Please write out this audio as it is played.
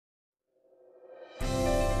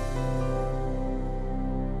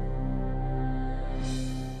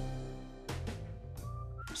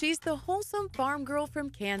She's the wholesome farm girl from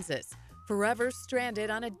Kansas, forever stranded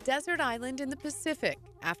on a desert island in the Pacific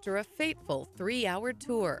after a fateful 3-hour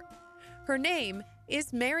tour. Her name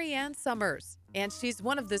is Mary Ann Summers, and she's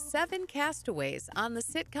one of the 7 castaways on the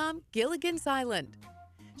sitcom Gilligan's Island.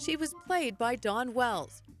 She was played by Dawn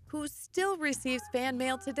Wells, who still receives fan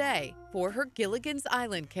mail today for her Gilligan's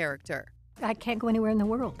Island character. I can't go anywhere in the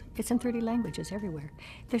world. It's in 30 languages everywhere.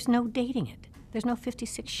 There's no dating it. There's no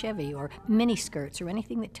 56 Chevy or mini skirts or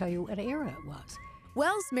anything that tell you what era it was.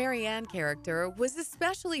 Wells' Mary Ann character was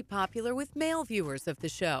especially popular with male viewers of the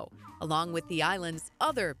show, along with the island's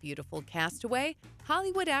other beautiful castaway,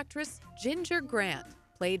 Hollywood actress Ginger Grant,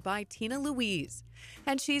 played by Tina Louise.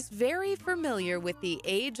 And she's very familiar with the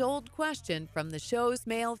age-old question from the show's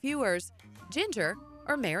male viewers, Ginger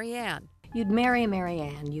or Mary Ann? You'd marry Mary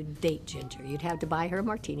Ann, you'd date Ginger. You'd have to buy her a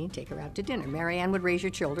martini and take her out to dinner. Mary Ann would raise your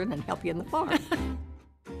children and help you in the farm.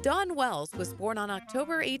 Dawn Wells was born on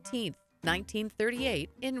October 18, 1938,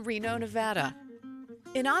 in Reno, Nevada.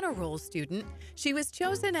 An honor roll student, she was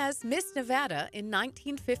chosen as Miss Nevada in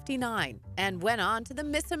 1959 and went on to the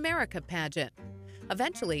Miss America pageant.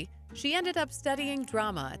 Eventually, she ended up studying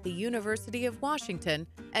drama at the University of Washington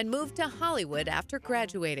and moved to Hollywood after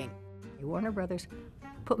graduating. Warner Brothers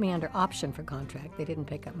put me under option for contract. They didn't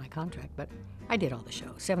pick up my contract, but I did all the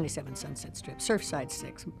shows. 77 Sunset Strip, Surfside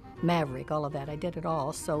 6, Maverick, all of that. I did it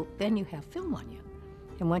all. So then you have film on you.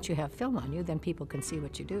 And once you have film on you, then people can see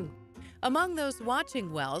what you do. Among those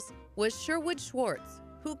watching Wells was Sherwood Schwartz,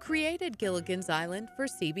 who created Gilligan's Island for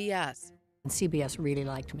CBS. And CBS really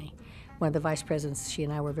liked me. One of the vice presidents, she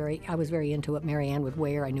and I was very into what Mary Ann would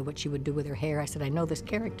wear. I knew what she would do with her hair. I said, I know this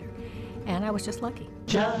character. And I was just lucky.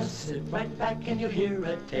 Just sit right back and you'll hear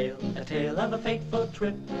a tale of a fateful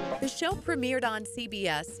trip. The show premiered on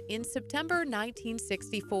CBS in September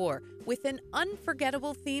 1964 with an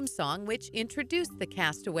unforgettable theme song which introduced the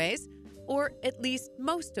castaways, or at least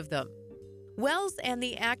most of them. Wells and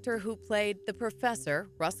the actor who played the professor,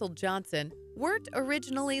 Russell Johnson, weren't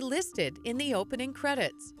originally listed in the opening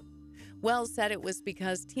credits. Wells said it was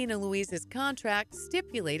because Tina Louise's contract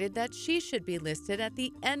stipulated that she should be listed at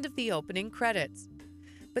the end of the opening credits.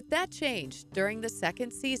 But that changed during the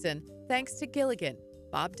second season thanks to Gilligan,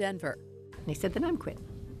 Bob Denver. And he said, then I'm quitting.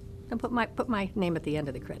 Then put my name at the end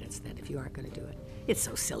of the credits then if you aren't going to do it. It's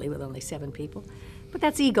so silly with only 7 people. But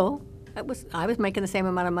that's ego. I was making the same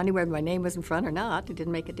amount of money whether my name was in front or not. It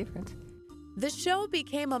didn't make a difference. The show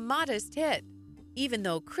became a modest hit, even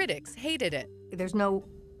though critics hated it. There's no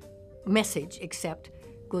message except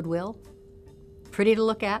goodwill, pretty to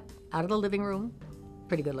look at, out of the living room,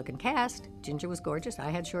 pretty good looking cast. Ginger was gorgeous. I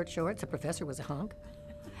had short shorts. The professor was a hunk.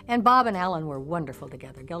 And Bob and Alan were wonderful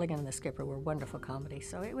together. Gilligan and the Skipper were wonderful comedy.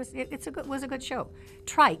 So it was a good show.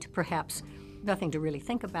 Trite, perhaps, nothing to really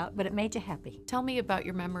think about, but it made you happy. Tell me about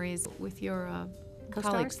your memories with your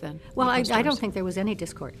colleagues then. Well, I don't think there was any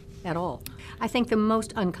discord at all. I think the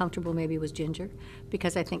most uncomfortable maybe was Ginger,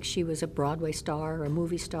 because I think she was a Broadway star or a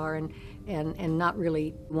movie star and not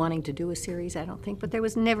really wanting to do a series, I don't think. But there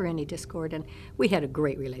was never any discord, and we had a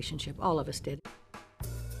great relationship. All of us did.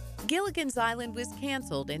 Gilligan's Island was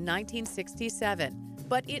canceled in 1967,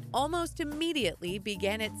 but it almost immediately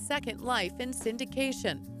began its second life in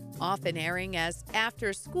syndication, often airing as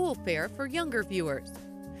after-school fare for younger viewers.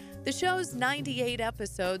 The show's 98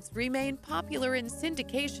 episodes remain popular in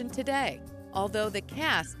syndication today, although the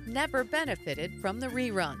cast never benefited from the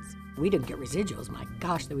reruns. We didn't get residuals. My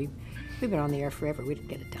gosh, we've been on the air forever. We didn't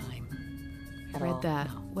get a dime. I read that.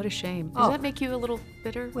 No. What a shame. Does that make you a little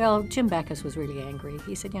bitter? Well, Jim Backus was really angry.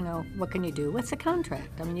 He said, what can you do? What's the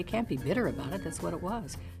contract? I mean, you can't be bitter about it. That's what it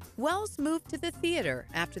was. Wells moved to the theater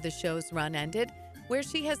after the show's run ended, where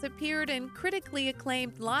she has appeared in critically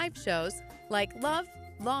acclaimed live shows like Love,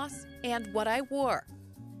 Loss, and What I Wore.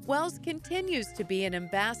 Wells continues to be an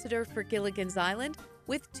ambassador for Gilligan's Island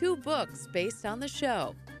with 2 books based on the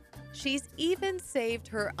show. She's even saved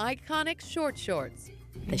her iconic short shorts.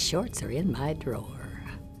 The shorts are in my drawer.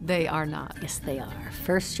 They are not. Yes, they are.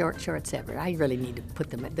 First short shorts ever. I really need to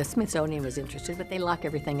put them in. The Smithsonian was interested, but they lock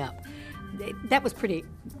everything up. That was pretty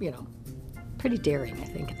daring, I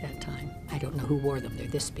think, at that time. I don't know who wore them. They're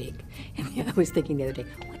this big. And I was thinking the other day,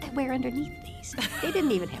 what did I wear underneath these? They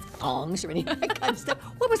didn't even have thongs or any of that kind of stuff.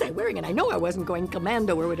 What was I wearing? And I know I wasn't going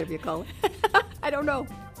commando or whatever you call it. I don't know.